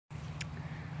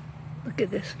Look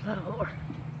at this flower.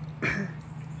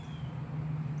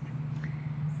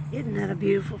 Isn't that a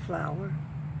beautiful flower?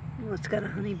 Well, it's got a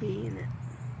honeybee in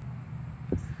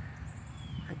it.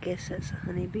 I guess that's a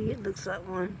honeybee. It looks like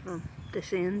one from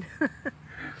this end.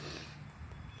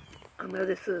 I know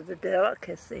this is a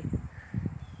delicacy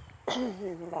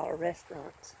in a lot of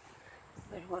restaurants.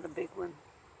 There's one, a big one.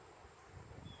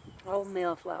 All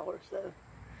male flowers though.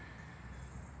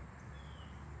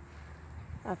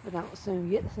 I think I'll soon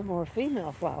get some more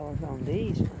female flowers on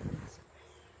these ones.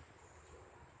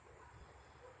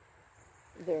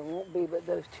 There won't be but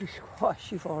those two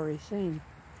squash you've already seen.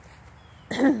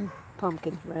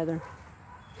 Pumpkins, rather.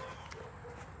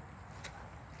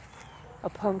 A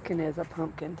pumpkin is a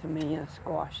pumpkin to me, and a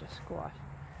squash is squash.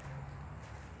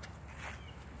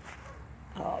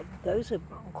 Oh, those have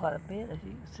grown quite a bit, as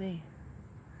you can see.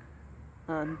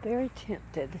 I'm very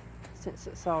tempted, since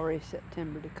it's already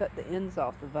September, to cut the ends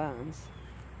off the vines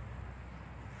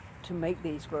to make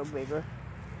these grow bigger.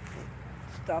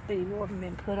 Stop any more from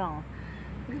being put on.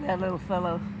 Look at that little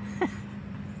fellow.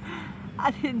 I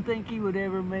didn't think he would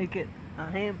ever make it. I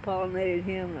hand pollinated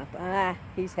him and I thought,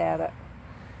 he's had it.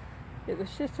 It was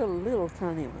just a little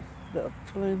tiny one. The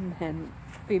bloom and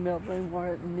female bloom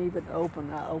weren't even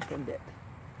open. I opened it.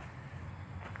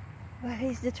 But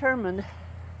he's determined,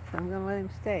 so I'm going to let him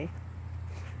stay.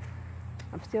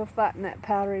 I'm still fighting that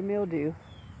powdery mildew.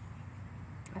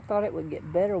 I thought it would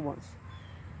get better once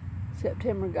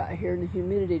September got here and the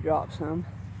humidity dropped some.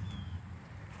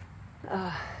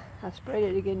 I sprayed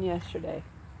it again yesterday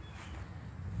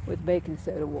with baking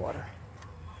soda water.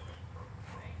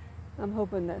 I'm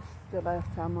hoping that's the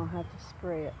last time I'll have to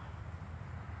spray it.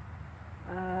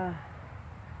 I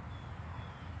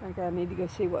think I need to go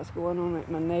see what's going on at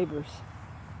my neighbor's.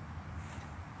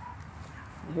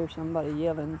 I hear somebody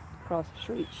yelling across the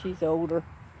street. She's an older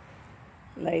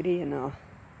lady and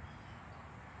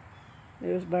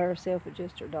lives by herself with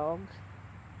just her dogs.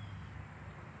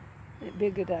 It'd be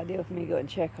a good idea for me to go and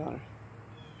check on her.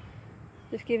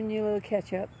 Just giving you a little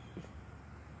catch up.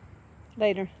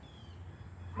 Later.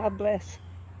 God bless.